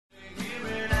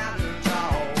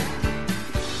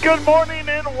Good morning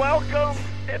and welcome.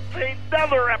 It's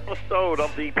another episode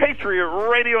of the Patriot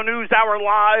Radio News Hour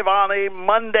live on a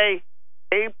Monday,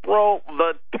 April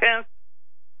the 10th.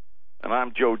 And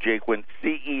I'm Joe Jaquin,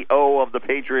 CEO of the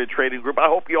Patriot Trading Group. I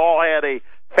hope you all had a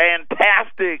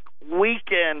fantastic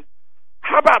weekend.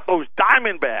 How about those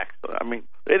Diamondbacks? I mean,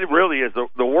 it really is. The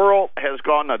world has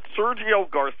gone nuts. Sergio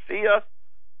Garcia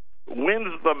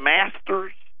wins the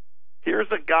Masters.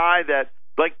 Here's a guy that,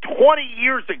 like 20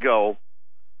 years ago,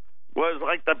 was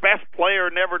like the best player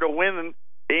never to win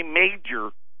a major.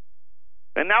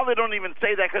 And now they don't even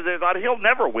say that because they thought he'll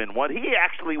never win one. He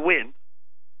actually wins.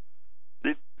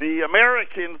 The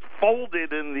Americans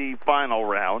folded in the final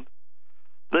round.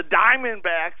 The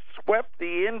Diamondbacks swept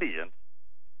the Indians.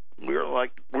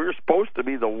 We're supposed to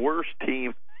be the worst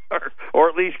team, or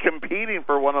at least competing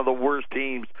for one of the worst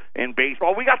teams in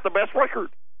baseball. We got the best record.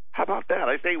 How about that?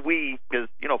 I say we because,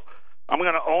 I'm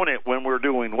going to own it when we're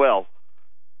doing well.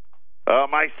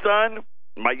 My son,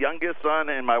 my youngest son,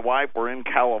 and my wife were in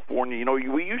California.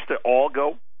 We used to all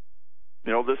go.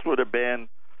 This would have been,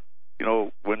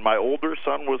 when my older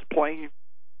son was playing,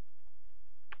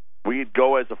 we'd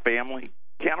go as a family.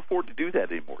 Can't afford to do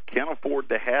that anymore. Can't afford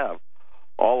to have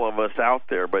all of us out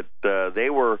there. But they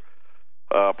were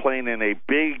playing in a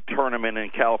big tournament in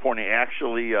California.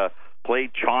 Actually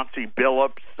played Chauncey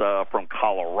Billups from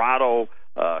Colorado.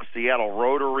 Seattle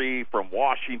Rotary from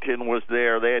Washington was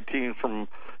there. They had teams from,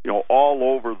 all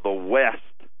over the West.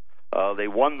 They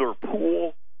won their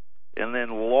pool and then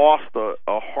lost a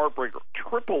heartbreaker,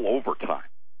 triple overtime.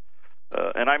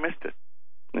 And I missed it.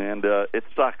 And it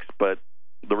sucks, but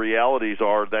the realities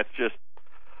are that's just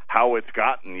how it's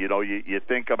gotten. You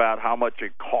think about how much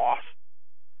it costs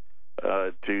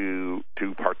to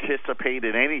participate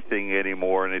in anything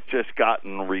anymore, and it's just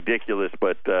gotten ridiculous.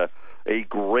 But a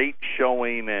great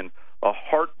showing and a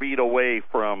heartbeat away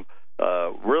from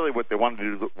really what they wanted to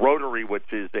do. The Rotary, which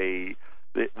is they're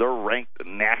ranked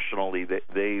nationally.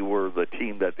 They were the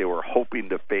team that they were hoping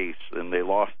to face, and they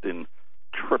lost in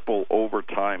triple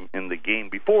overtime in the game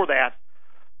before that.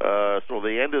 So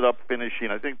they ended up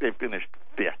finishing, I think they finished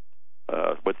fifth,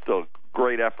 but still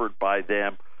great effort by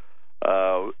them.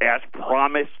 As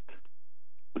promised,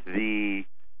 the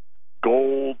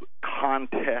gold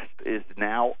contest is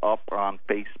now up on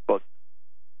Facebook.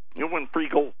 You win free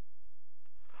gold.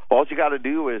 All you got to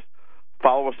do is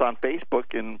follow us on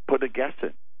Facebook and put a guess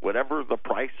in. Whatever the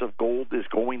price of gold is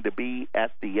going to be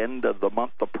at the end of the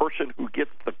month, the person who gets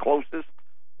the closest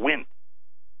wins.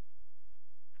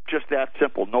 Just that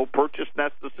simple. No purchase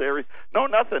necessary. No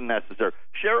nothing necessary.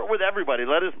 Share it with everybody.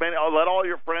 Let all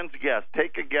your friends guess.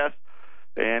 Take a guess,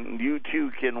 and you too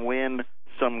can win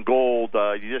some gold.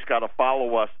 You just got to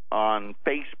follow us on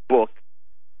Facebook.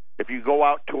 If you go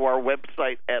out to our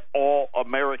website at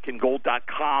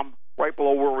allamericangold.com, right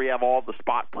below where we have all the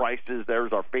spot prices,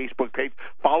 there's our Facebook page.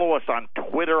 Follow us on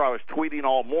Twitter. I was tweeting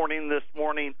all morning this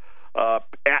morning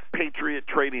at Patriot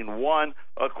Trading 1.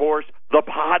 Of course, the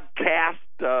podcast,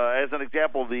 as an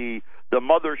example, the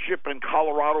mothership in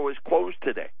Colorado is closed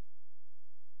today.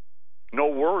 No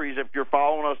worries if you're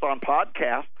following us on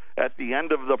podcast. At the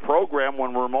end of the program,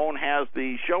 when Ramon has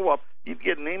the show up, you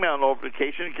get an email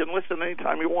notification. You can listen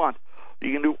anytime you want.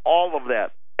 You can do all of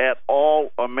that at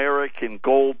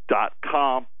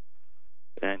allamericangold.com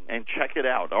and check it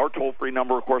out. Our toll-free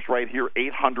number, of course, right here,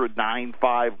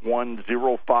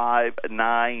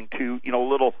 800-951-0592.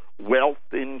 Little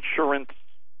wealth insurance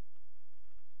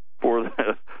for,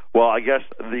 I guess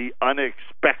the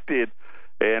unexpected.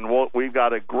 And we've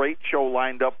got a great show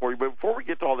lined up for you. But before we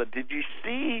get to all that, did you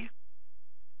see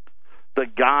the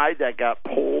guy that got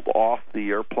pulled off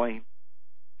the airplane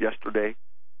yesterday?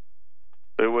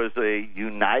 There was a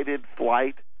United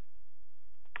flight,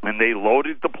 and they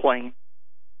loaded the plane.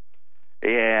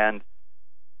 And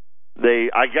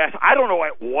I don't know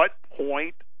at what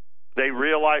point they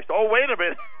realized, oh, wait a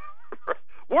minute,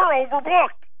 we're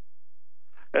overbooked.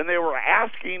 And they were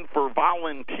asking for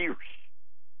volunteers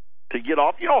to get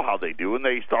off. You know how they do, and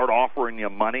they start offering you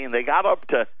money, and they got up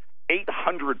to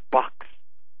 $800,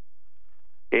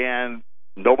 and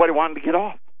nobody wanted to get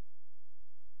off.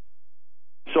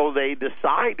 So they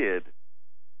decided,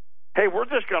 hey, we're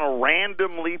just going to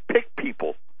randomly pick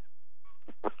people.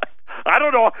 I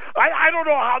don't know. I don't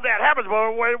know how that happens,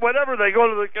 but whenever they go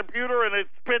to the computer and it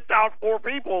spits out 4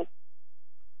 people,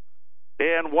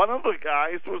 and one of the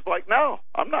guys was like, no,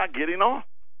 I'm not getting off.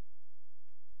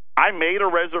 I made a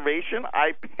reservation.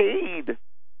 I paid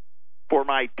for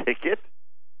my ticket,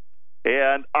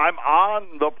 and I'm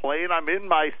on the plane. I'm in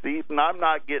my seat, and I'm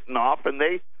not getting off. And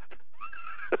they,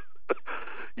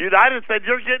 United said,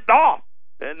 you're getting off.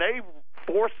 And they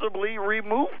forcibly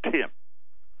removed him.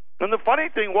 And the funny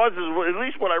thing was, is at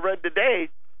least what I read today,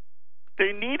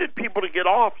 they needed people to get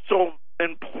off so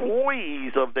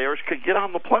employees of theirs could get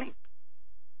on the plane.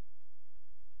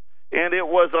 And it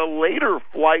was a later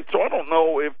flight, so I don't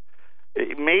know if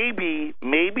maybe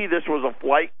this was a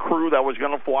flight crew that was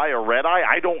going to fly a red-eye.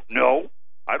 I don't know.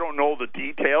 I don't know the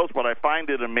details, but I find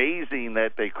it amazing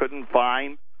that they couldn't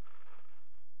find,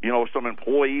 some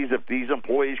employees, if these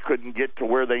employees couldn't get to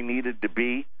where they needed to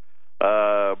be.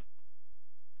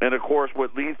 And, of course,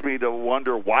 what leads me to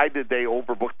wonder, why did they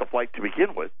overbook the flight to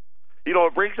begin with?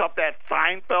 It brings up that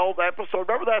Seinfeld episode.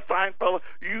 Remember that Seinfeld?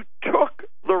 You took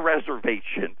the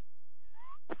reservation,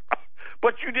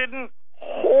 but you didn't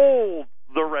hold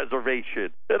the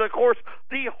reservation. And, of course,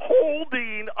 the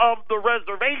holding of the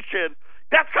reservation,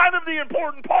 that's kind of the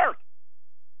important part.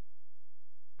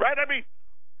 Right? I mean,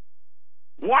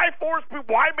 why force people?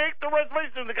 Why make the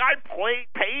reservation? The guy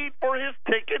paid for his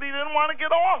ticket. He didn't want to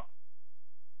get off.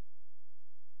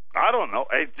 I don't know.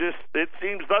 It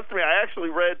seems nuts to me. I actually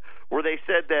read where they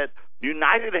said that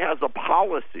United has a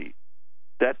policy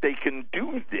that they can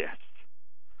do this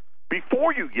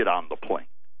before you get on the plane.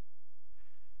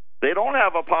 They don't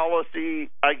have a policy,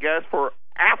 I guess, for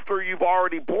after you've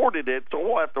already boarded it, so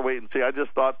we'll have to wait and see. I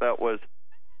just thought that was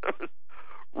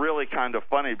really kind of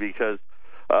funny because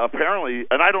apparently,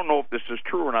 and I don't know if this is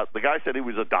true or not, the guy said he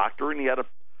was a doctor and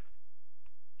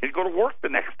he'd go to work the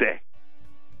next day.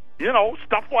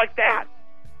 Stuff like that.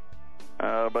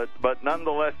 But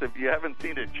nonetheless, if you haven't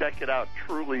seen it, check it out.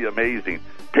 Truly amazing.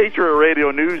 Patriot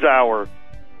Radio News Hour.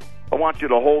 I want you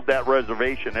to hold that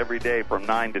reservation every day from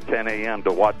 9 to 10 a.m.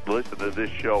 to listen to this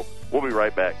show. We'll be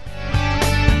right back.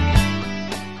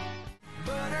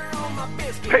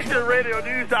 Patriot Radio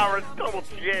News Hour. It's Double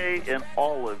J and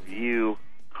all of you.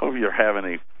 Hope you're having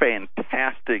a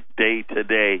fantastic day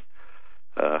today.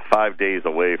 5 days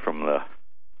away from the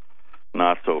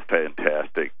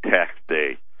not-so-fantastic tax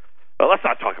day. Let's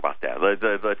not talk about that.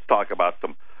 Let's talk about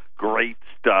some great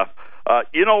stuff.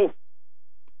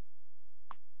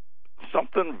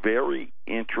 Something very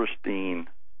interesting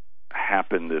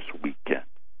happened this weekend.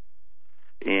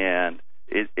 And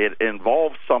it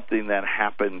involves something that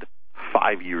happened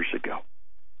 5 years ago.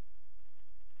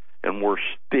 And we're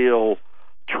still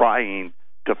trying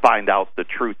to find out the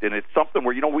truth. And it's something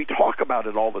where, we talk about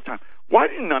it all the time. Why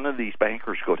did none of these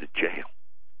bankers go to jail?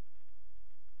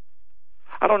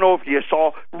 I don't know if you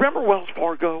saw, remember Wells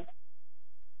Fargo?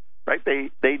 Right?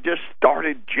 They just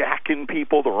started jacking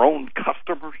people, their own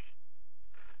customers,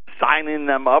 signing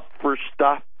them up for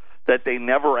stuff that they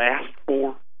never asked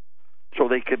for so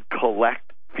they could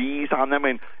collect fees on them.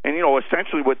 And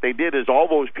essentially what they did is all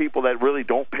those people that really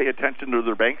don't pay attention to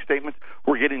their bank statements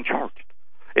were getting charged.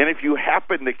 And if you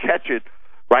happen to catch it,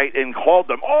 right, and called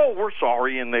them, oh, we're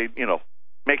sorry, and they,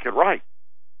 make it right.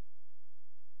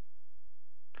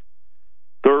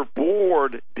 Their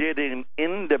board did an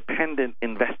independent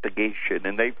investigation,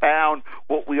 and they found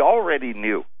what we already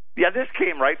knew. Yeah, this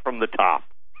came right from the top,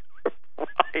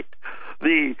 right?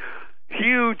 The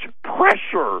huge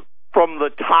pressure from the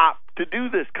top to do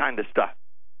this kind of stuff.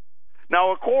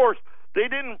 Now, of course, they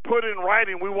didn't put in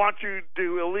writing, we want you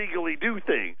to illegally do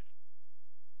things.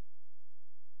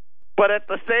 But at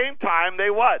the same time, they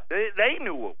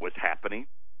knew what was happening.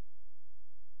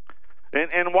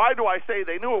 And why do I say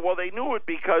they knew it? Well, they knew it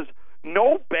because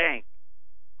no bank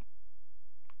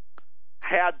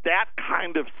had that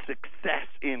kind of success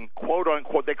in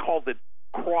quote-unquote, they called it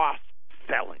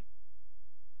cross-selling.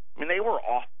 I mean, they were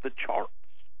off the charts.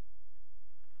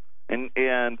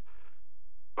 And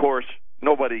of course,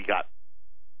 nobody got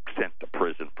sent to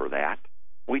prison for that.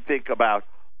 We think about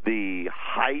the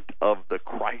height of the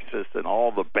crisis and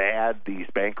all the bad these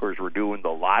bankers were doing, the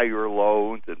liar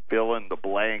loans and fill in the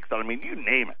blanks. I mean, you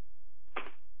name it.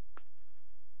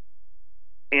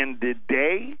 And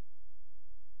today,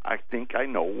 I think I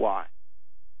know why.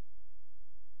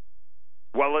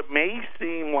 Well, it may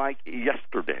seem like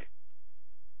yesterday.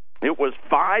 It was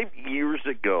 5 years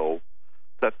ago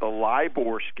that the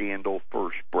LIBOR scandal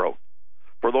first broke.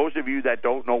 For those of you that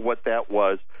don't know what that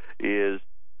was, is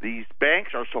these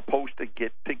banks are supposed to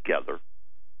get together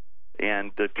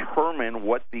and determine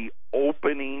what the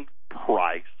opening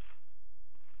price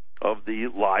of the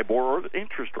LIBOR or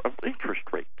interest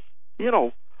rates.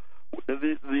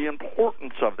 The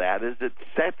importance of that is it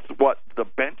sets what the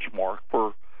benchmark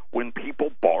for when people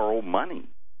borrow money,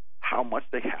 how much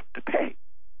they have to pay.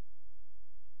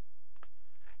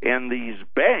 And these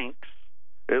banks,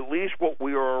 at least what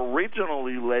we were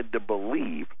originally led to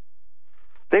believe,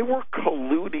 they were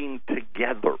colluding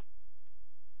together.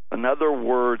 In other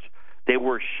words, they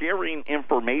were sharing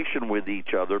information with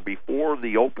each other before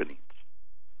the openings.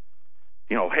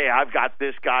 hey, I've got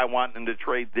this guy wanting to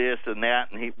trade this and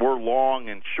that, and we're long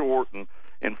and short, and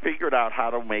figured out how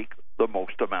to make the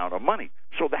most amount of money.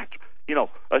 So that's,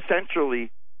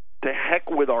 essentially, to heck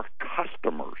with our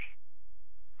customers.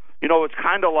 It's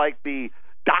kind of like the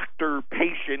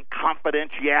doctor-patient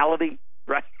confidentiality,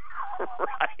 right?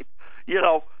 Right. You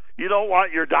don't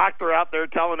want your doctor out there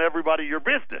telling everybody your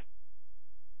business.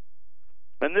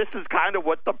 And this is kind of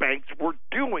what the banks were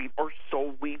doing, or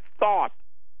so we thought.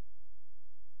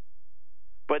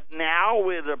 But now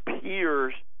it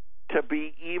appears to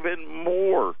be even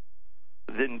more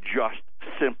than just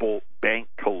simple bank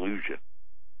collusion.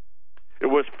 It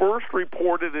was first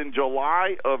reported in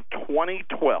July of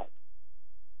 2012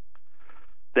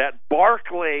 that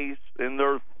Barclays and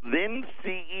their then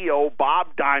CEO,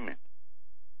 Bob Diamond,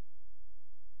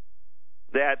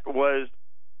 that was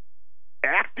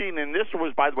acting, and this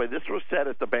was, by the way, this was set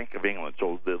at the Bank of England,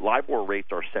 so the LIBOR rates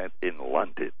are set in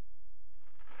London,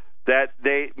 that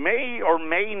they may or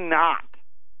may not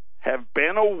have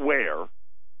been aware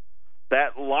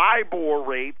that LIBOR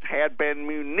rates had been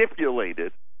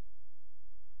manipulated,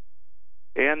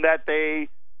 and that they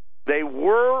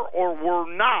were or were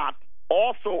not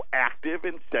also active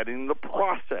in setting the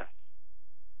process.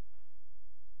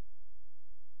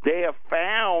 They have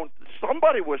found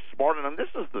somebody was smart enough.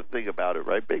 This is the thing about it,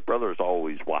 right? Big Brother is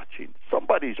always watching.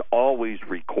 Somebody's always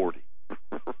recording.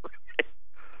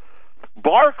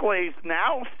 Barclays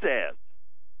now says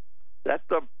that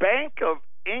the Bank of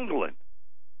England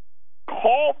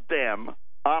called them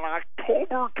on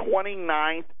October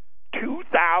 29th,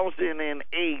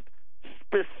 2008,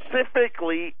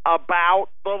 specifically about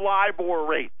the LIBOR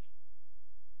rates.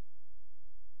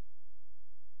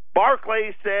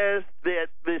 Barclays says that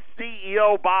the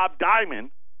CEO, Bob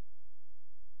Diamond,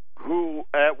 who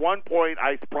at one point,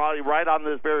 I probably right on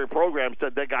this very program,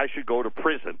 said that guy should go to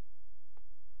prison,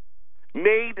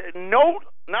 made note,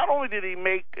 not only did he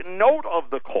make note of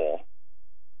the call,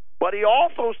 but he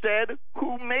also said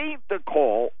who made the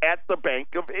call at the Bank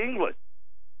of England.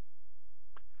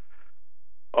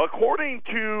 According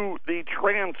to the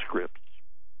transcripts,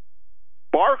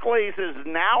 Barclays is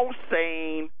now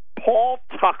saying Paul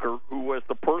Tucker, who was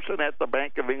the person at the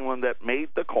Bank of England that made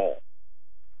the call,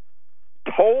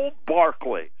 told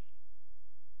Barclays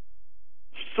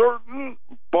certain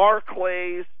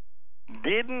Barclays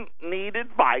didn't need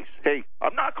advice. Hey,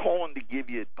 I'm not calling to give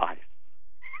you advice.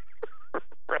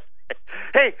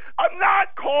 Hey, I'm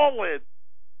not calling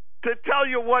to tell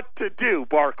you what to do,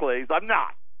 Barclays. I'm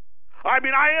not. I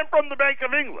mean, I am from the Bank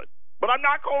of England, but I'm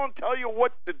not calling to tell you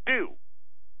what to do.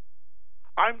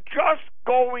 I'm just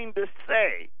going to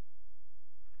say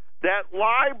that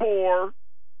LIBOR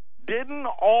didn't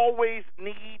always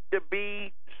need to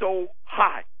be so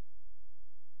high.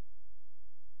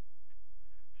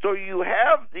 So you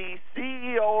have the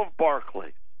CEO of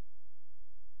Barclays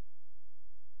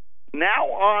now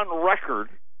on record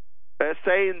as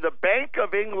saying the Bank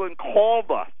of England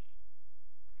called us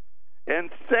and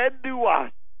said to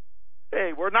us,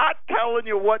 hey, we're not telling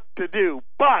you what to do,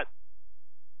 but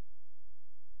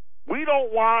we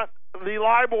don't want the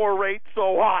LIBOR rate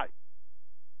so high.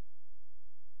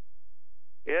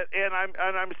 And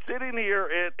I'm sitting here,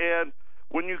 and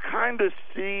when you kind of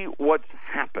see what's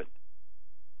happened,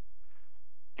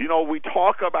 we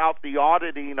talk about the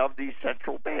auditing of these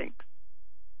central banks.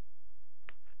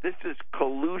 This is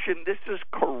collusion. This is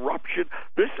corruption.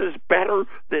 This is better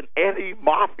than any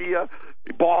mafia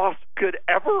boss could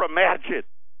ever imagine.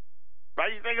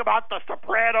 Right? You think about the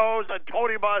Sopranos and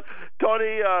Tony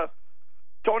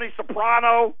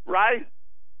Soprano, right?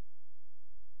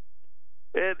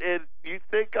 And you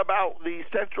think about the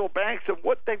central banks and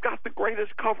what they've got the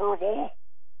greatest cover of all.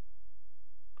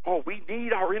 Oh, we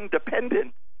need our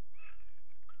independence.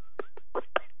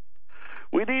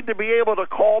 We need to be able to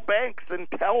call banks and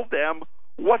tell them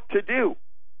what to do.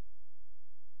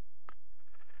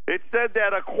 It said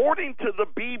that according to the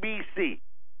BBC,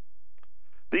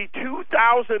 the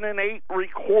 2008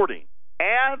 recording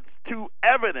adds to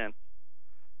evidence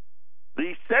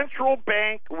the central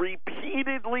bank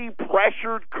repeatedly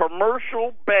pressured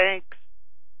commercial banks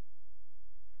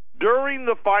during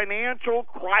the financial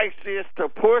crisis to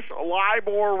push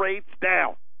LIBOR rates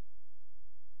down,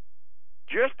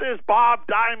 just as Bob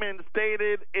Diamond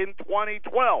stated in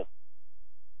 2012.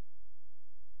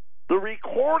 The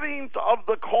recordings of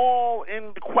the call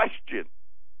in question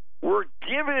were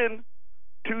given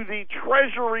to the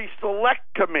Treasury Select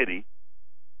Committee,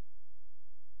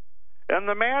 and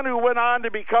the man who went on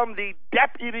to become the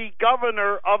deputy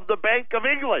governor of the Bank of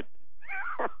England.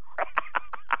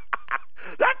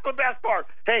 That's the best part.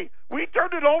 Hey, we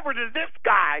turned it over to this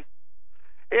guy,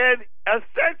 and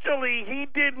essentially basically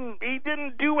he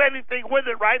didn't do anything with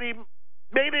it, right? He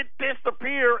made it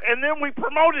disappear, and then we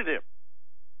promoted him,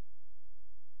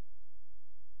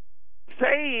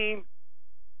 saying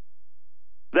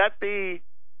that the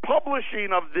publishing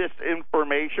of this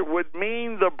information would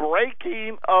mean the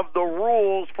breaking of the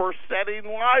rules for setting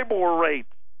LIBOR rates.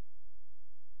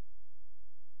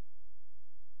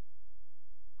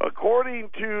 According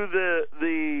to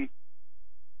the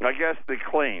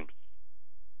claims,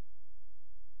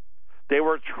 they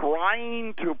were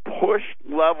trying to push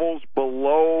levels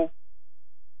below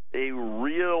a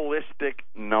realistic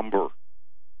number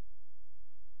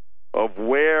of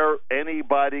where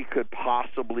anybody could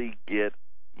possibly get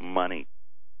money.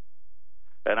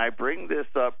 And I bring this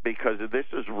up because this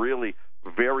is really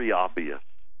very obvious,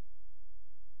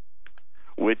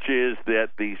 which is that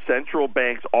the central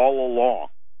banks all along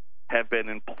have been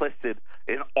implicit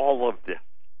in all of this.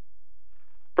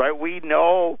 Right? We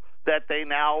know that they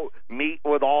now meet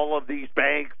with all of these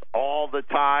banks all the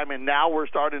time, and now we're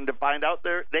starting to find out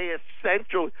they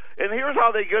essentially, and here's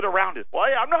how they get around it. Well,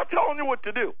 hey, I'm not telling you what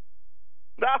to do.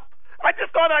 Now, I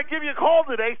just thought I'd give you a call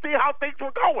today, see how things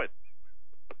were going.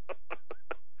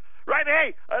 Right?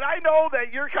 Hey, and I know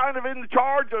that you're kind of in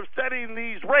charge of setting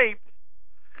these rates.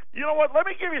 You know what? Let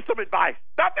me give you some advice.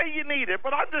 Not that you need it,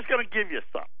 but I'm just going to give you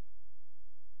some.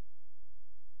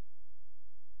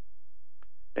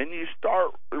 And you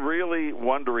start really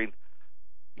wondering,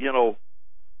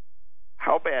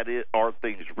 how bad are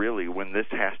things really when this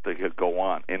has to go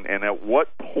on? And at what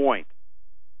point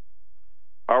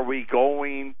are we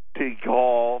going to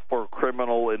call for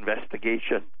criminal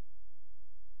investigation?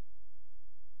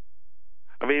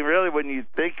 I mean, really, when you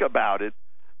think about it,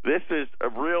 this is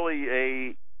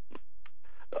really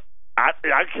I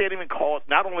can't even call it,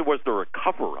 not only was there a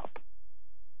cover-up,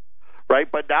 right,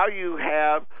 but now you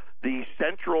have the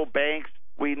central banks,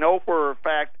 we know for a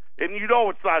fact, and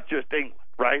it's not just England,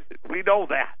 right? We know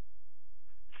that.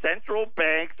 Central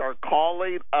banks are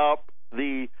calling up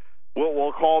what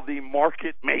we'll call the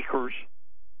market makers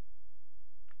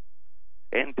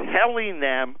and telling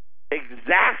them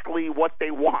exactly what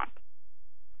they want.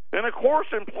 And, of course,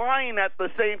 implying at the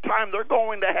same time they're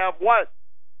going to have what?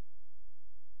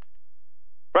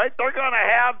 Right? They're going to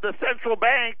have the central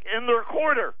bank in their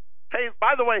corner. Hey,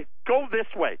 by the way, go this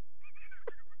way.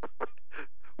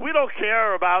 We don't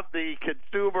care about the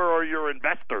consumer or your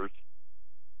investors,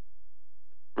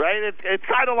 right? It's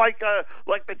kind of like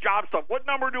the job stuff. What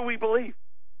number do we believe?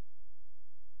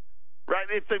 Right?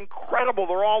 It's incredible.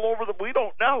 They're all over we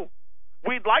don't know.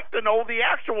 We'd like to know the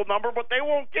actual number, but they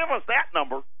won't give us that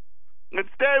number.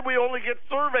 Instead, we only get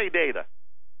survey data.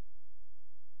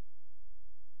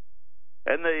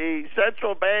 And the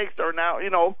central banks are now,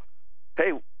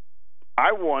 hey,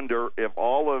 I wonder if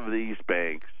all of these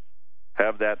banks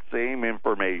have that same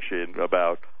information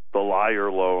about the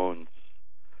liar loans,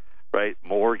 right,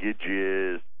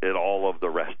 mortgages, and all of the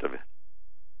rest of it.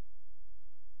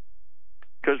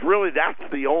 Because really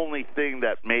that's the only thing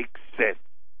that makes sense.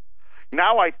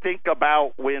 Now I think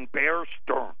about when Bear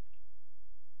Stearns,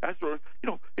 that's what,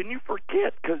 and you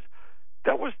forget, because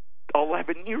that was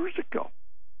 11 years ago.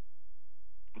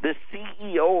 The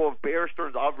CEO of Bear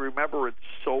Stearns, I'll remember it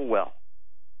so well,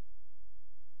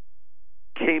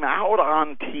 came out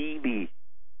on TV,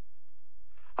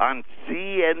 on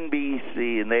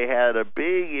CNBC, and they had a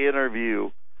big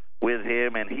interview with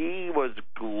him, and he was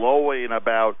glowing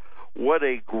about what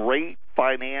a great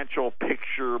financial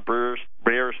picture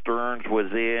Bear Stearns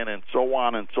was in, and so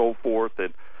on and so forth,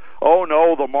 and oh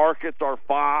no, the markets are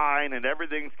fine, and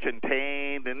everything's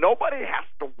contained, and nobody has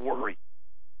to worry.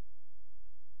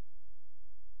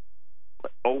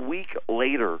 A week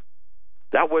later,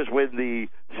 that was when the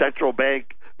central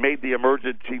bank made the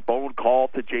emergency phone call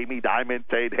to Jamie Dimon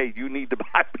saying, hey, you need to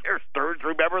buy Bear Stearns.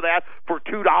 Remember that? For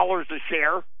 $2 a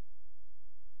share.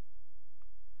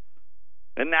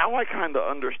 And now I kind of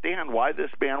understand why this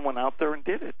man went out there and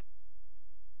did it.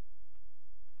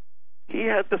 He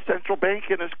had the central bank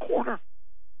in his corner.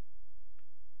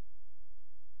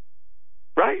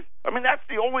 Right? I mean, that's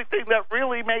the only thing that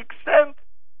really makes sense.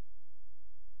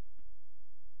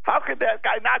 How could that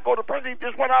guy not go to prison? He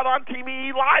just went out on TV.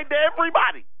 He lied to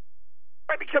everybody.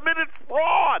 Right? He committed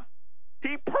fraud.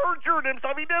 He perjured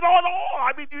himself. He did all.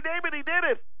 I mean, you name it, he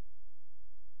did it.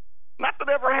 Nothing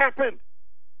ever happened.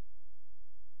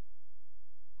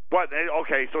 But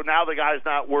okay, so now the guy's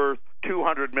not worth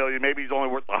 $200 million. Maybe he's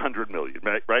only worth $100 million.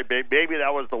 Right? Maybe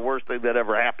that was the worst thing that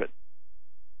ever happened.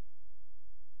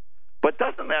 But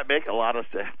doesn't that make a lot of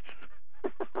sense?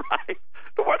 Right?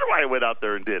 No wonder why he went out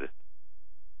there and did it.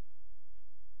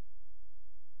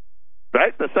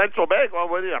 Right? The central bank, well,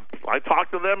 I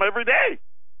talk to them every day.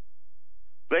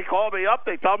 They call me up.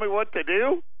 They tell me what to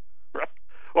do.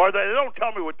 Or they don't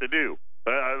tell me what to do.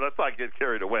 Let's not get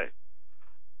carried away.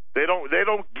 They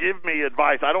don't give me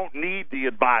advice. I don't need the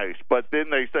advice. But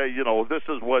then they say,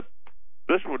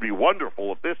 this would be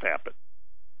wonderful if this happened.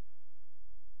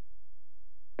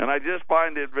 And I just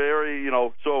find it very,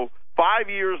 so 5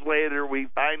 years later, we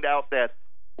find out that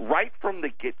right from the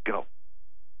get-go,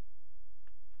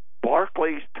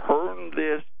 Barclays turned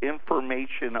this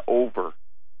information over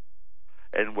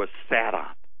and was sat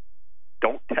on.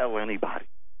 Don't tell anybody.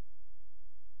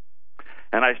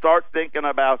 And I start thinking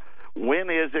about, when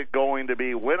is it going to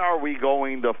be? When are we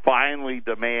going to finally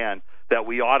demand that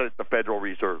we audit the Federal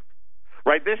Reserve?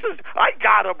 Right? I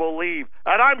got to believe,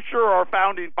 and I'm sure our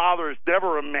founding fathers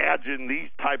never imagined these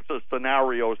types of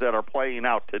scenarios that are playing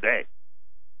out today.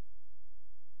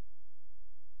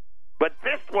 But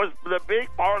this was the big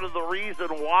part of the reason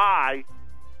why,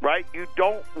 right, you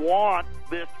don't want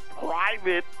this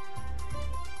private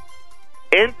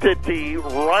entity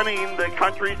running the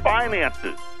country's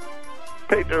finances.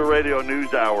 Patriot Radio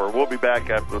News Hour. We'll be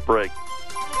back after the break.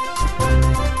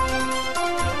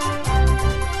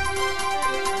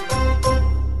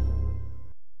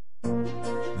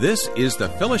 This is the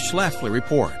Phyllis Schlafly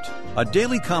Report, a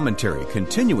daily commentary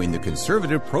continuing the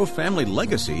conservative pro-family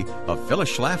legacy of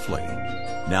Phyllis Schlafly.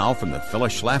 Now from the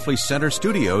Phyllis Schlafly Center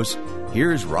studios,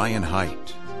 here's Ryan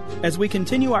Haidt. As we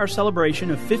continue our celebration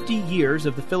of 50 years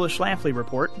of the Phyllis Schlafly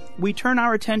Report, we turn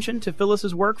our attention to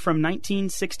Phyllis's work from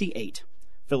 1968.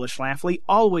 Phyllis Schlafly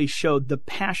always showed the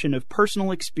passion of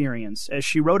personal experience as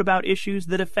she wrote about issues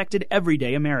that affected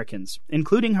everyday Americans,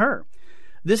 including her.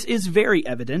 This is very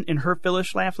evident in her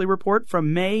Phyllis Schlafly Report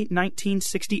from May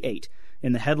 1968,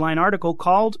 in the headline article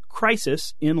called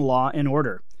Crisis in Law and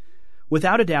Order.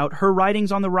 Without a doubt, her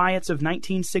writings on the riots of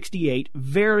 1968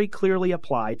 very clearly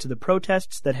apply to the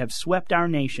protests that have swept our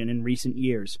nation in recent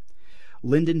years.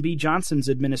 Lyndon B. Johnson's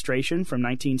administration from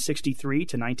 1963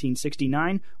 to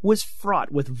 1969 was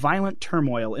fraught with violent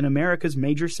turmoil in America's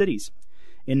major cities.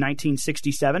 In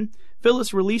 1967,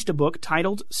 Phyllis released a book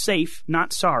titled Safe,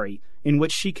 Not Sorry, in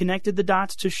which she connected the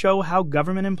dots to show how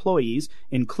government employees,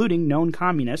 including known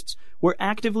communists, were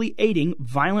actively aiding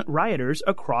violent rioters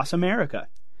across America.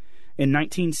 In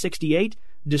 1968,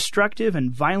 destructive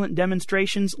and violent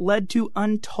demonstrations led to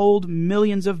untold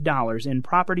millions of dollars in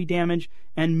property damage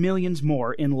and millions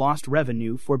more in lost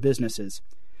revenue for businesses.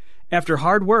 After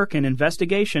hard work and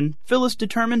investigation, Phyllis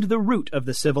determined the root of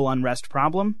the civil unrest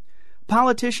problem.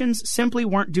 Politicians simply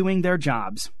weren't doing their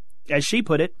jobs. As she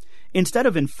put it, instead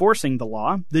of enforcing the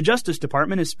law, the Justice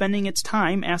Department is spending its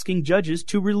time asking judges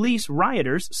to release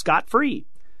rioters scot-free.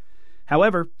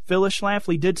 However, Phyllis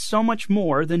Schlafly did so much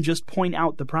more than just point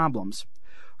out the problems.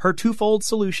 Her twofold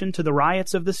solution to the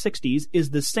riots of the 60s is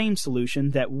the same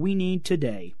solution that we need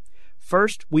today.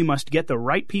 First, we must get the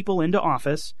right people into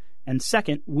office, and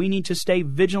second, we need to stay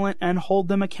vigilant and hold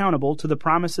them accountable to the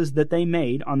promises that they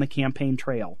made on the campaign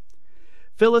trail.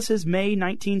 Phyllis's May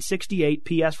 1968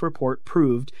 PS report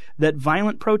proved that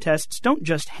violent protests don't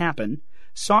just happen.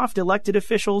 Soft elected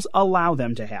officials allow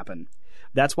them to happen.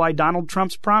 That's why Donald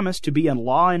Trump's promise to be a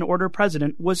law and order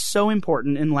president was so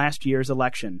important in last year's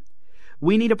election.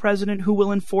 We need a president who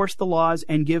will enforce the laws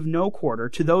and give no quarter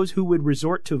to those who would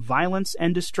resort to violence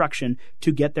and destruction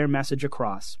to get their message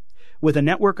across. With a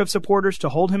network of supporters to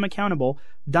hold him accountable,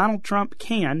 Donald Trump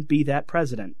can be that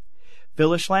president.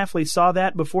 Phyllis Schlafly saw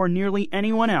that before nearly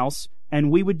anyone else,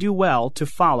 and we would do well to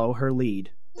follow her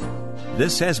lead.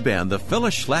 This has been the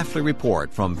Phyllis Schlafly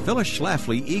Report from Phyllis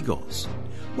Schlafly Eagles.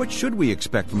 What should we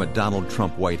expect from a Donald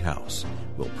Trump White House?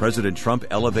 Will President Trump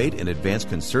elevate and advance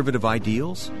conservative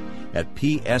ideals? At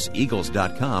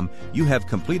pseagles.com, you have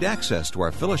complete access to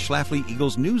our Phyllis Schlafly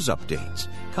Eagles news updates,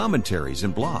 commentaries,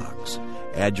 and blogs.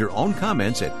 Add your own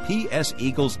comments at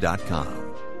pseagles.com.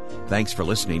 Thanks for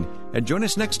listening, and join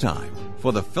us next time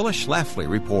for the Phyllis Schlafly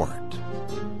Report.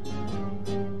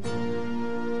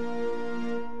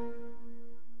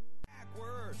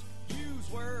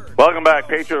 Welcome back,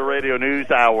 Patriot Radio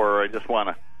News Hour. I just want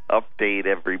to update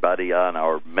everybody on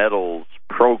our metals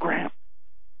program.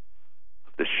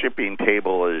 The shipping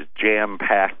table is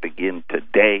jam-packed again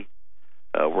today.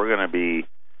 We're going to be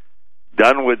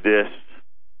done with this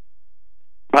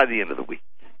by the end of the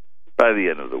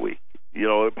week. You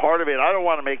know, part of it, I don't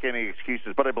want to make any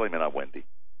excuses, but I blame it on Wendy.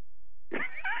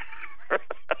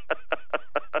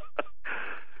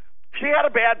 She had a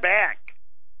bad back.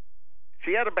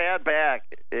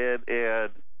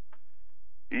 And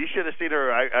you should have seen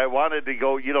her. I wanted to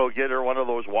go, get her one of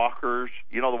those walkers,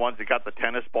 the ones that got the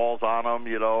tennis balls on them,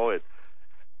 and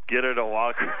get her to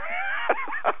walk.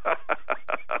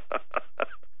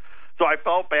 So I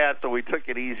felt bad, so we took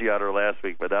it easy on her last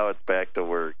week, but now it's back to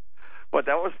work. But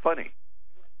that was funny.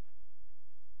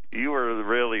 You were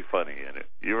really funny in it.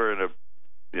 You were in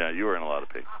a lot of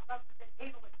pain.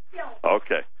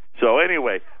 Okay. So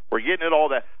anyway, we're getting it all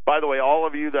that. By the way, all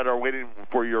of you that are waiting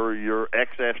for your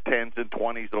XS 10s and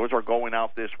 20s, those are going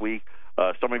out this week.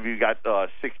 Some of you got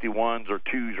 61s or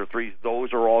 2s or 3s.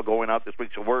 Those are all going out this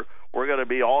week. So we're going to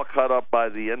be all cut up by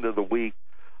the end of the week.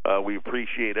 We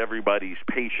appreciate everybody's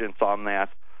patience on that.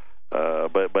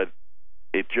 But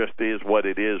it just is what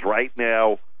it is. Right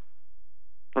now,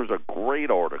 there's a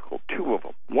great article, 2 of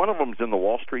them. One of them's in the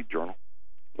Wall Street Journal.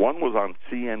 One was on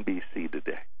CNBC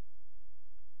today.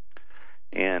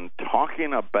 And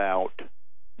talking about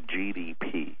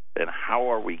GDP and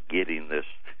how are we getting this.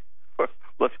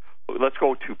 Let's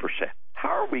go 2%. How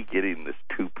are we getting this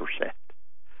 2%?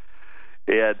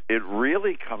 And it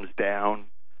really comes down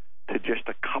to just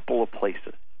a couple of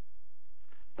places.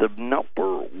 The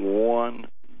number one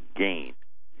gain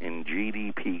in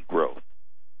GDP growth,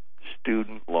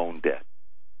 student loan debt.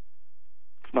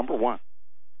 It's number one.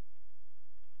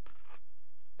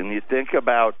 And you think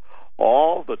about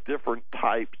all the different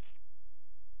types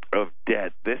of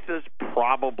debt, this is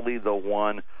probably the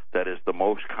one that is the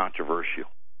most controversial,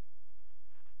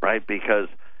 right? Because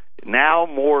now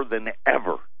more than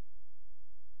ever,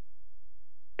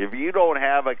 if you don't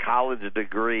have a college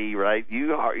degree, right, you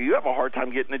have a hard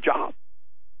time getting a job.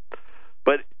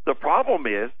 But the problem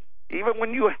is, even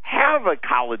when you have a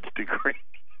college degree,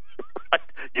 right,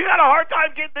 you got a hard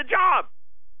time getting a job.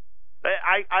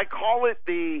 I call it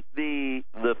the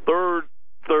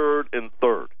third, and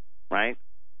third, right?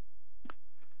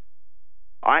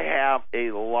 I have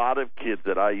a lot of kids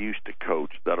that I used to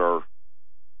coach that are,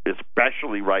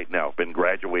 especially right now, been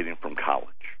graduating from college.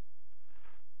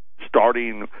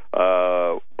 Starting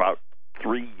about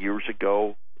 3 years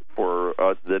ago for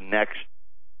the next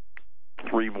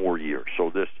 3 more years. So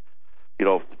this,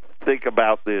 think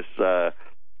about this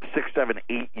 6, 7,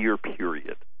 8 year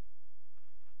period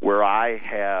where I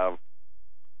have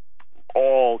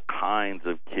all kinds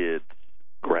of kids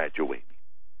graduating.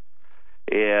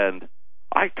 And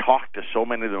I talk to so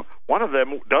many of them. One of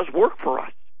them does work for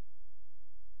us.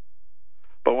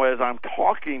 But as I'm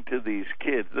talking to these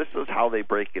kids, this is how they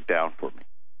break it down for me.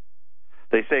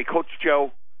 They say, Coach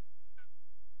Joe,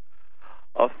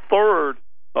 a third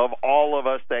of all of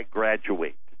us that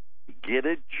graduate get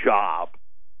a job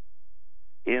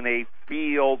in a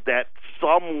field that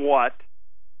somewhat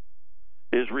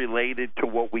is related to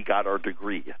what we got our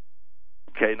degree in.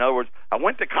 Okay, in other words, I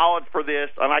went to college for this,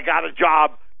 and I got a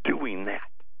job doing that.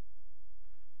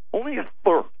 Only a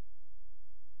third.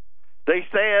 They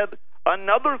said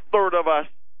another third of us,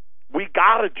 we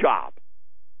got a job,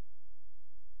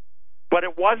 but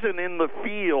it wasn't in the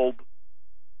field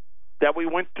that we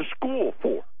went to school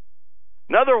for.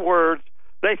 In other words,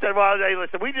 they said, well, hey,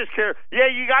 listen, we just care. Yeah,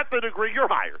 you got the degree, you're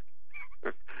hired.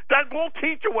 That will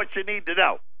teach you what you need to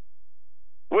know.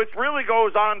 Which really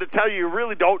goes on to tell you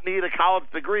really don't need a college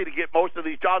degree to get most of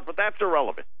these jobs, but that's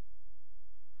irrelevant.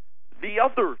 The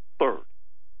other third,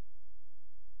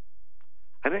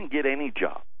 I didn't get any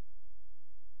job.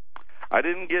 I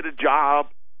didn't get a job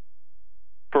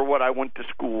for what I went to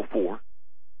school for.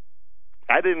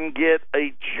 I didn't get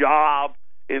a job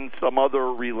in some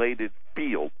other related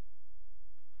field.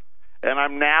 And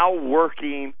I'm now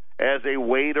working as a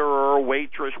waiter or a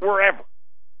waitress, wherever.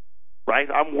 Right?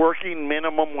 I'm working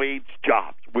minimum wage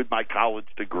jobs with my college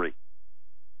degree.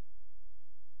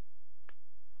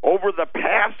 Over the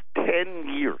past 10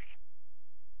 years,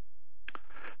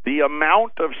 the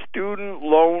amount of student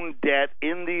loan debt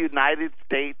in the United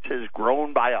States has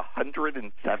grown by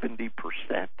 170%.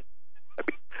 I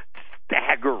mean,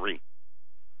 staggering.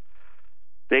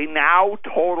 They now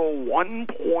total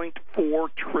 $1.4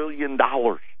 trillion.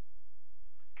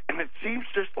 And it seems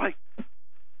just like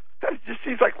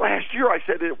last year I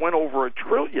said it went over $1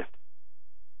 trillion.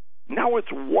 Now it's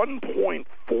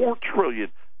 $1.4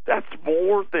 trillion. That's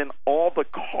more than all the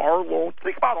car loans.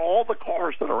 Think about all the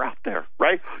cars that are out there,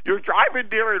 right? You're driving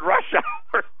during rush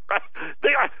hour, right?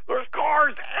 There's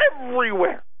cars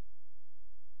everywhere.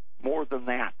 More than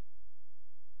that.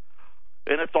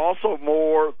 And it's also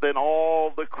more than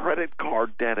all the credit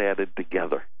card debt added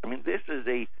together. I mean, this is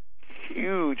a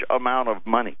huge amount of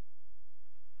money.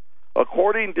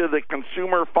 According to the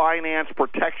Consumer Finance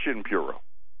Protection Bureau,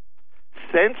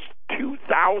 since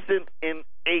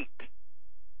 2008,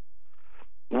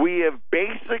 we have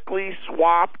basically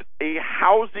swapped a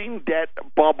housing debt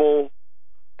bubble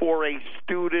for a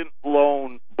student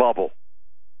loan bubble.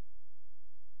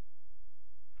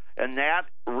 And that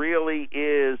really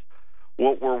is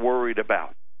what we're worried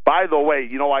about. by the way,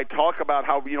 I talk about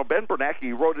how, Ben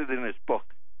Bernanke wrote it in his book.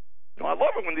 I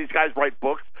love it when these guys write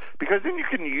books because then you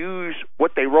can use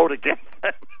what they wrote against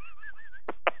them.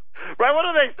 Right? What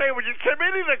do they say? When you're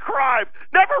committing a crime,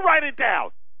 never write it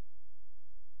down.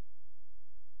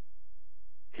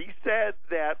 He said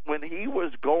that when he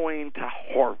was going to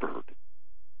Harvard,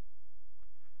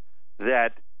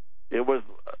 that it was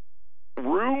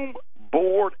room,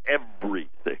 board,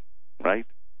 everything, right?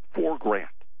 $4,000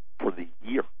 for the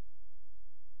year.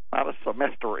 Not a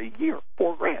semester, a year,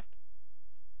 $4,000.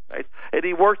 Right? And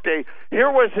he worked here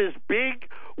was his big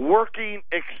working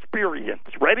experience.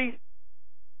 Ready?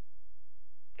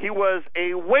 He was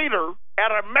a waiter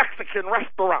at a Mexican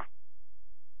restaurant.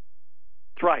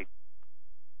 That's right.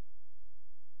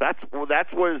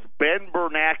 That was Ben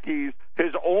Bernanke's,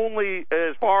 his only,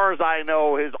 as far as I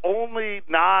know, his only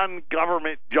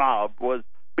non-government job was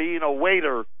being a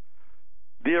waiter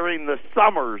during the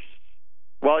summers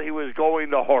while he was going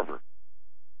to Harvard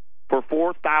for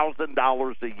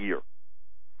 $4,000 a year.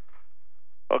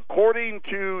 According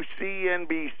to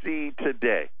CNBC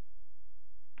today,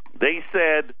 they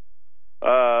said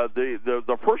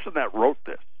the person that wrote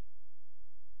this,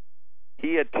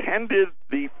 he attended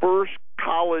the first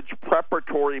college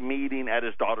preparatory meeting at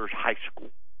his daughter's high school.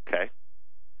 Okay,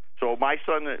 so my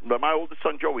oldest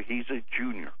son Joey, he's a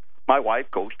junior. My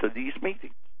wife goes to these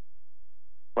meetings.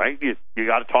 Right? You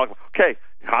got to talk. Okay,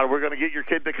 how are we going to get your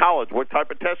kid to college? What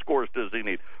type of test scores does he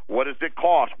need? What does it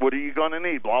cost? What are you going to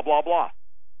need? Blah blah blah.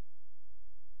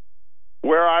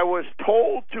 Where I was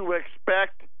told to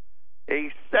expect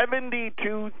a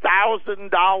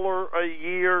 $72,000 a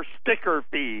year sticker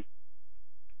fee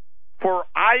for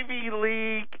Ivy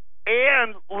League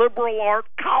and liberal art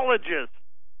colleges.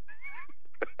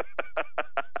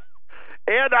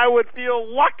 And I would feel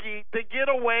lucky to get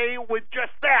away with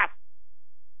just that.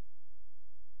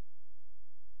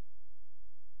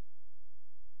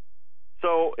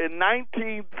 So in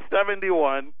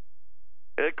 1971,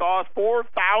 it cost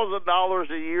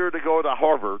 $4,000 a year to go to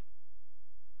Harvard.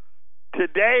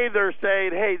 Today they're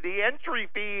saying, hey, the entry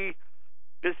fee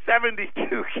is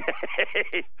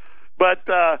 $72K, but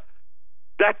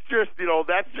that's just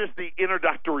the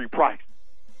introductory price.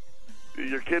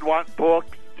 Your kid wants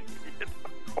books,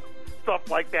 stuff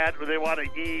like that, or they want to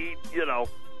eat,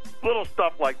 little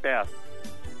stuff like that.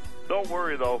 Don't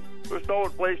worry, though. There's no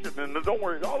inflation, and don't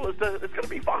worry. It's going to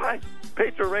be fine.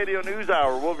 Patriot Radio News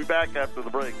Hour. We'll be back after the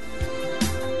break.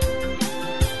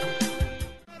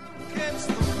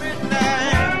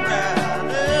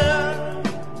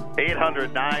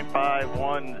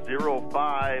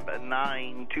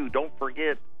 800-951-0592. Don't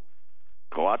forget,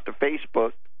 go out to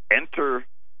Facebook, enter,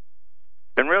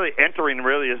 and really entering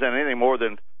really isn't anything more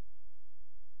than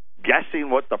guessing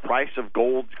what the price of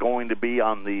gold's going to be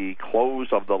on the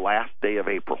close of the last day of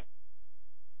April.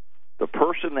 The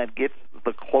person that gets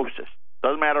the closest,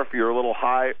 doesn't matter if you're a little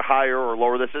higher or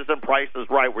lower, this isn't Price is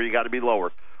Right where you got to be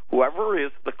lower. Whoever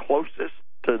is the closest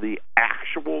to the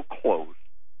actual close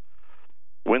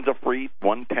wins a free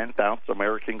 1/10 ounce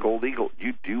American Gold Eagle.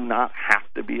 You do not have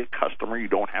to be a customer. You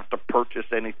don't have to purchase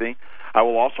anything. I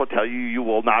will also tell you, you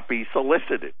will not be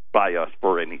solicited by us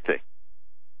for anything.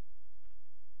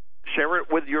 Share it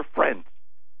with your friends.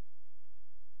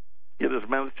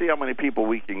 Let's see how many people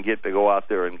we can get to go out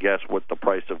there and guess what the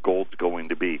price of gold's going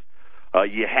to be.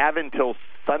 You have until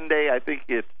Sunday. I think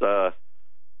it's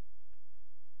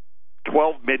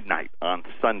 12 midnight on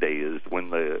Sunday is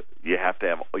when you have to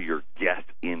have your guess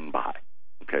in by.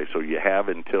 Okay, so you have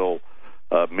until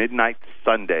midnight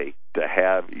Sunday to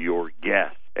have your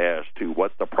guess as to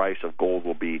what the price of gold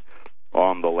will be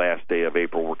on the last day of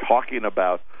April. We're talking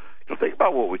about, think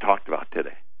about what we talked about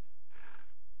today.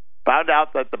 Found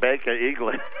out that the Bank of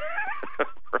England,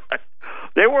 right,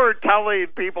 they weren't telling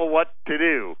people what to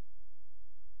do.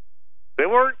 They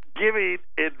weren't giving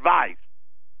advice.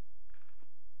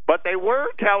 But they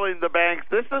were telling the banks,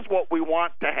 this is what we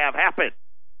want to have happen.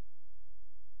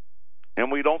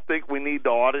 And we don't think we need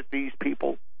to audit these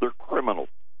people. They're criminals.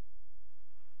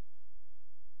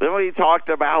 Then we talked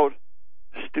about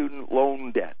student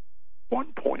loan debt.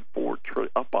 1.4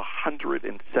 trillion, up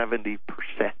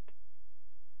 170%.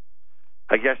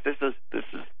 I guess this is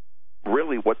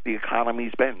really what the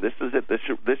economy's been. This is it. This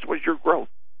was your growth.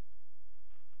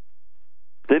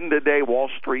 Then today, Wall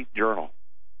Street Journal.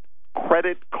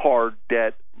 Credit card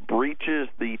debt breaches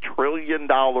the $1 trillion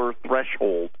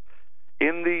threshold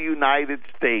in the United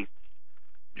States,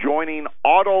 joining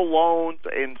auto loans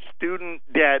and student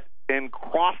debt and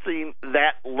crossing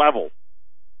that level.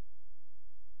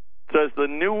 Says the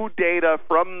new data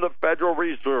from the Federal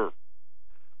Reserve.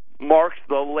 marks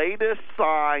the latest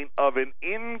sign of an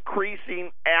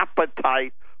increasing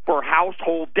appetite for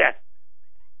household debt.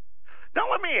 Now,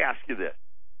 let me ask you this.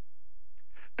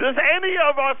 Does any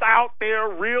of us out there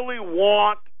really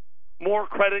want more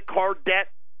credit card debt?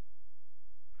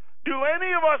 Do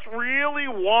any of us really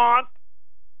want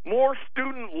more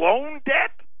student loan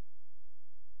debt?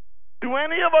 Do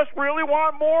any of us really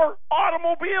want more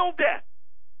automobile debt?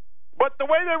 But the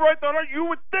way they write that out, you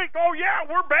would think, oh, yeah,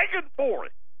 we're begging for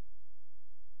it.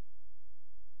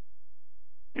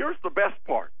 Here's the best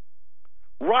part.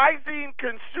 Rising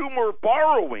consumer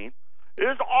borrowing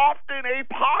is often a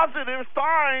positive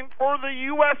sign for the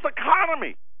U.S.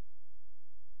 economy.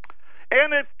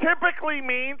 And it typically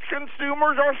means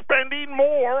consumers are spending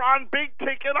more on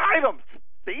big-ticket items.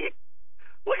 See?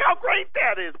 Look how great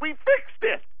that is. We fixed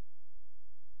it.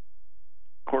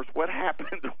 Of course, what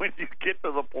happens when you get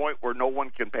to the point where no one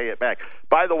can pay it back?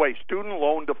 By the way, student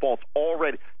loan defaults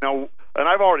already. Now, and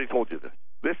I've already told you this.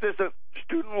 This isn't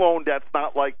student loan debt's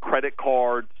not like credit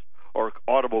cards or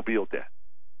automobile debt.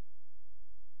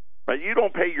 Right? You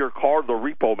don't pay your car, the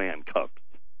repo man comes.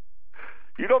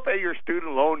 You don't pay your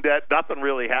student loan debt, nothing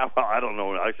really happens. I don't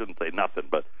know, I shouldn't say nothing,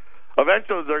 but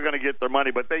eventually they're going to get their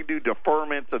money, but they do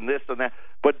deferments and this and that.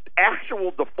 But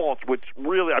actual defaults, which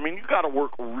really, I mean, you've got to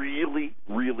work really,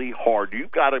 really hard.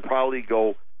 You've got to probably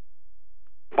go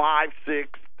 5,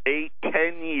 6, 8,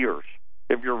 10 years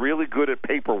if you're really good at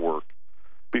paperwork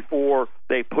before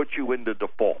they put you into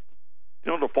default.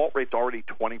 You know, default rate's already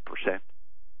 20%.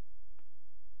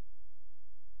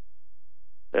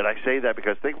 And I say that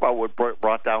because think about what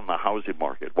brought down the housing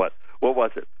market. What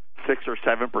was it? 6 or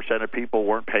 7% of people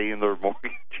weren't paying their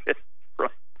mortgages,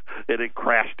 right? And it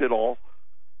crashed it all.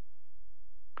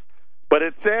 But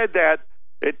it said that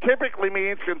it typically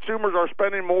means consumers are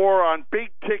spending more on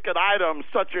big-ticket items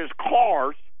such as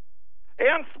cars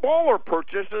and smaller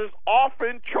purchases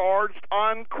often charged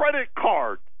on credit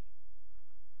cards.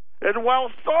 And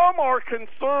while some are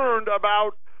concerned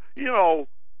about,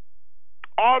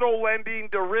 auto lending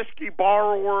to risky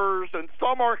borrowers, and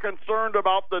some are concerned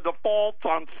about the defaults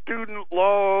on student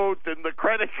loans and the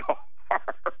credit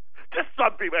card. Just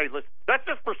some people. Hey, listen, that's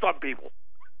just for some people.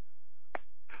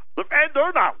 And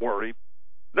they're not worried.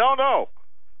 No.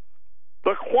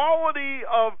 The quality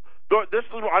of this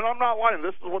is, and I'm not lying.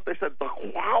 This is what they said. The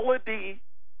quality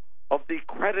of the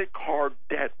credit card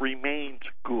debt remains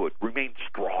good, remains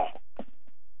strong.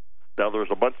 Now, there's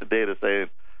a bunch of data saying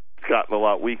it's gotten a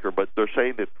lot weaker, but they're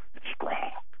saying that it's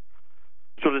strong.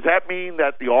 So does that mean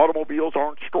that the automobiles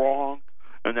aren't strong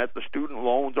and that the student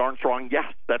loans aren't strong?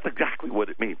 Yes, that's exactly what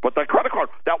it means. But the credit card,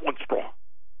 that one's strong.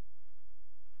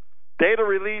 Data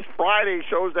released Friday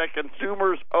shows that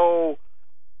consumers owe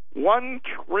 $1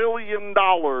 trillion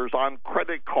on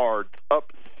credit cards,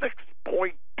 up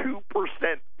 6.2%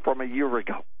 from a year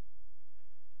ago.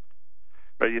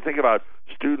 But you think about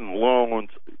student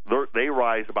loans, they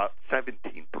rise about 17%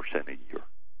 a year.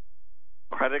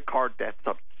 Credit card debt's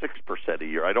up 6% a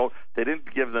year. They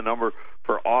didn't give the number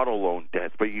for auto loan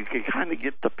debts, but you can kind of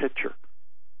get the picture.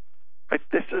 Right?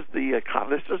 This is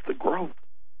the growth.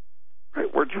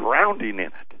 Right? We're drowning in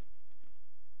it.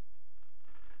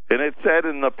 And it said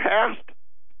in the past,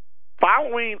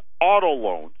 following auto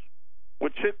loans,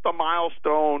 which hit the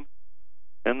milestone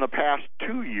in the past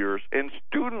 2 years, and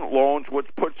student loans, which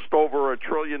puts over $1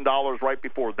 trillion right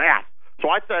before that. So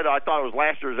I thought it was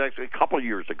last year. It was actually a couple of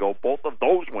years ago. Both of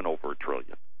those went over $1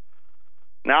 trillion.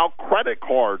 Now credit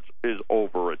cards is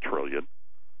over $1 trillion.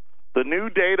 The new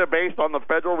data based on the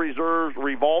Federal Reserve's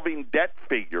revolving debt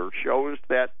figure shows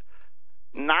that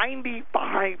 95%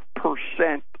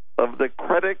 of the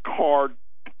credit card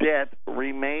debt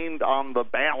remained on the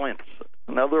balance.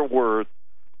 In other words,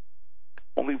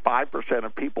 only 5%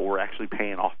 of people were actually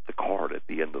paying off the card at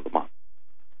the end of the month.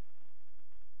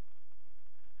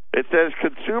 It says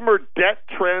consumer debt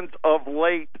trends of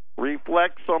late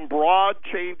reflect some broad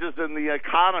changes in the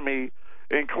economy,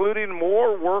 including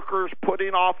more workers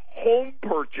putting off home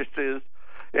purchases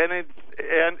and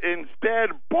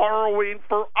instead borrowing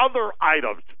for other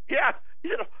items. Yeah,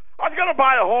 I'm going to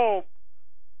buy a home.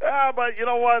 Yeah, but you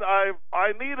know what? I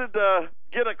needed to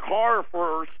get a car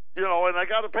first, and I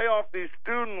got to pay off these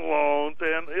student loans,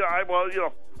 and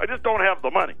I just don't have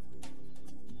the money.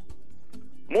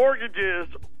 Mortgages,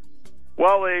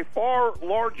 while a far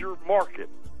larger market,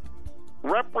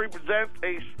 represents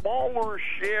a smaller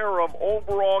share of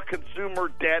overall consumer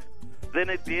debt than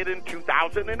it did in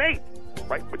 2008,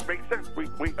 right? Which makes sense.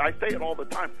 I say it all the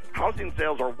time. Housing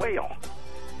sales are way off.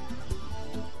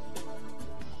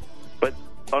 But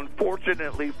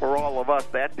unfortunately for all of us,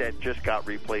 that debt just got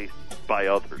replaced by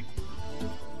others.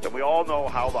 And we all know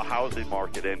how the housing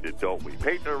market ended, don't we?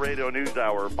 Patriot Radio News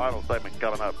Hour, final segment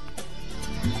coming up.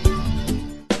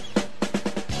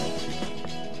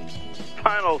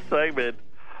 Final segment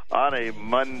on a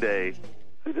Monday.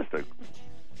 Just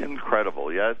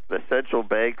incredible, yes? The central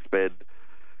bank's been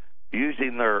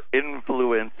using their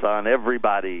influence on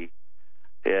everybody,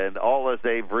 and all that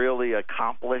they've really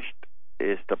accomplished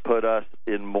is to put us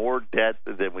in more debt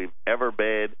than we've ever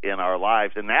been in our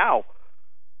lives. And now,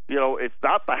 it's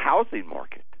not the housing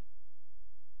market.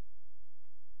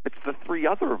 It's the three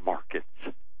other markets.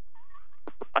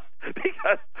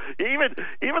 Because even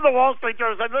the Wall Street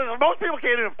Journal said most people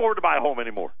can't even afford to buy a home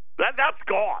anymore. That's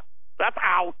gone. That's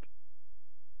out.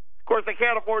 Of course, they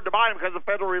can't afford to buy them because the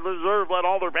Federal Reserve let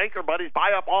all their banker buddies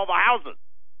buy up all the houses.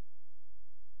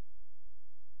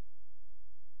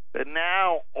 And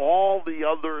now all the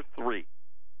other three,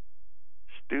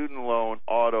 student loan,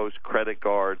 autos, credit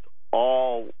cards,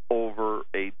 all over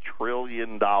 $1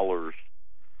 trillion.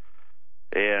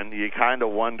 And you kind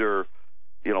of wonder,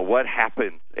 what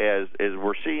happens as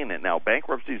we're seeing it now.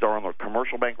 Bankruptcies are on the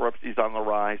commercial bankruptcies on the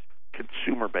rise.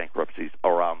 Consumer bankruptcies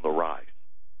are on the rise.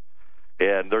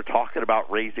 And they're talking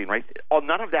about raising rates. Oh,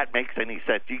 none of that makes any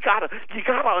sense. You gotta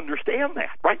understand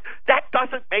that, right? That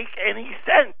doesn't make any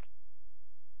sense.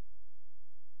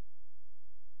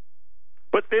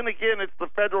 But then again, it's the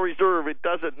Federal Reserve. It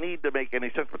doesn't need to make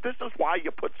any sense. But this is why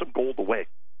you put some gold away.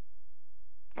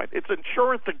 Right? It's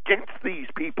insurance against these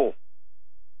people.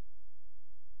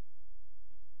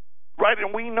 Right?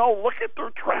 And we know, look at their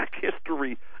track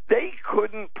history. They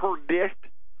couldn't predict.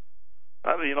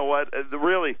 I mean, you know what?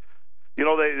 Really,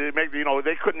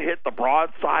 they couldn't hit the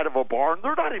broadside of a barn.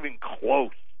 They're not even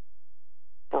close.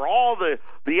 For all the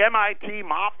MIT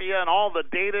mafia and all the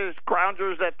data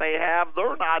scroungers that they have,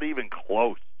 they're not even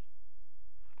close.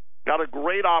 Got a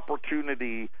great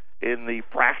opportunity in the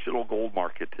fractional gold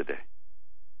market today.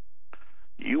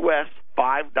 U.S.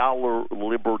 $5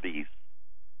 Liberties.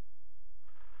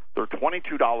 They're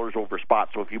 $22 over spot.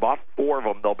 So if you bought 4 of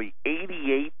them, they'll be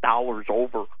 $88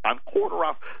 over on quarter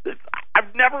off.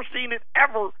 I've never seen it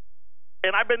ever,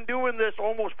 and I've been doing this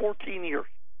almost 14 years.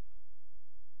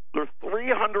 They're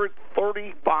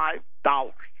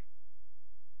 $335,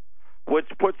 which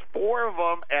puts 4 of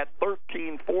them at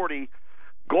 $1,340.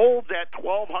 Gold's at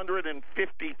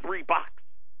 $1,253.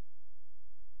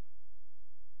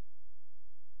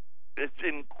 It's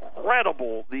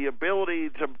incredible, the ability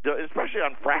to, especially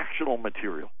on fractional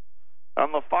material.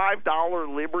 On the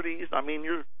 $5 Liberties, I mean,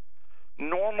 you're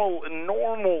normal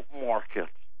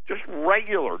markets, just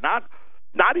regular, not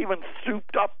even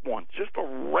souped up ones, just a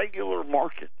regular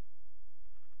market.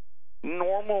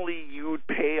 Normally, you'd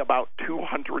pay about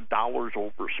 $200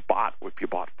 over spot if you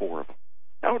bought 4 of them.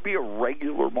 That would be a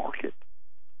regular market.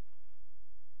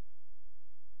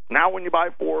 Now, when you buy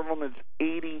 4 of them, it's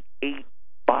 $88.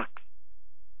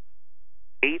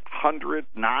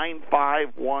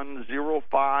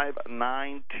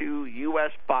 800-951-0592.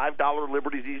 U.S. $5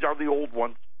 Liberties. These are the old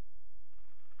ones.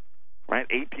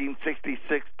 Right?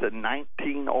 1866 to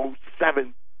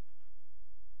 1907.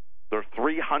 They're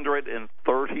 $335.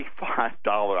 I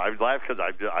laugh because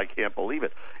I can't believe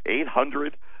it.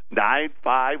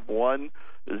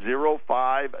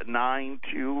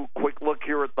 800-951-0592. Quick look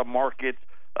here at the markets.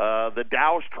 The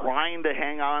Dow's trying to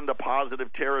hang on to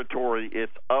positive territory.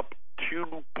 It's up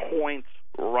 2 points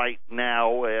right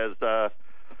now as, I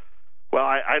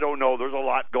don't know. There's a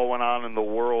lot going on in the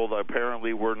world.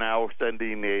 Apparently, we're now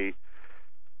sending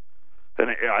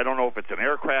I don't know if it's an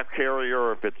aircraft carrier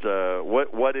or if it's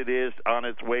what it is on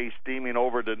its way steaming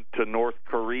over to North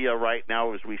Korea right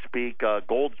now as we speak.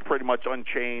 Gold's pretty much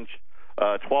unchanged.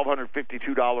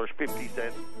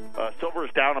 $1,252.50. Silver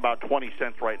is down about 20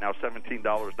 cents right now,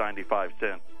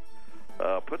 $17.95.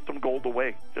 Put some gold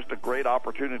away. Just a great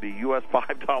opportunity. U.S.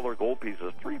 $5 gold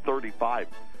pieces, $335.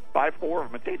 Buy 4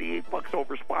 of them. It's $88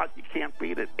 over spot. You can't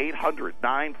beat it.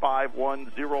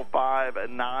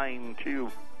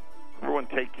 800-951-0592. Everyone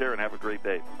take care and have a great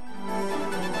day.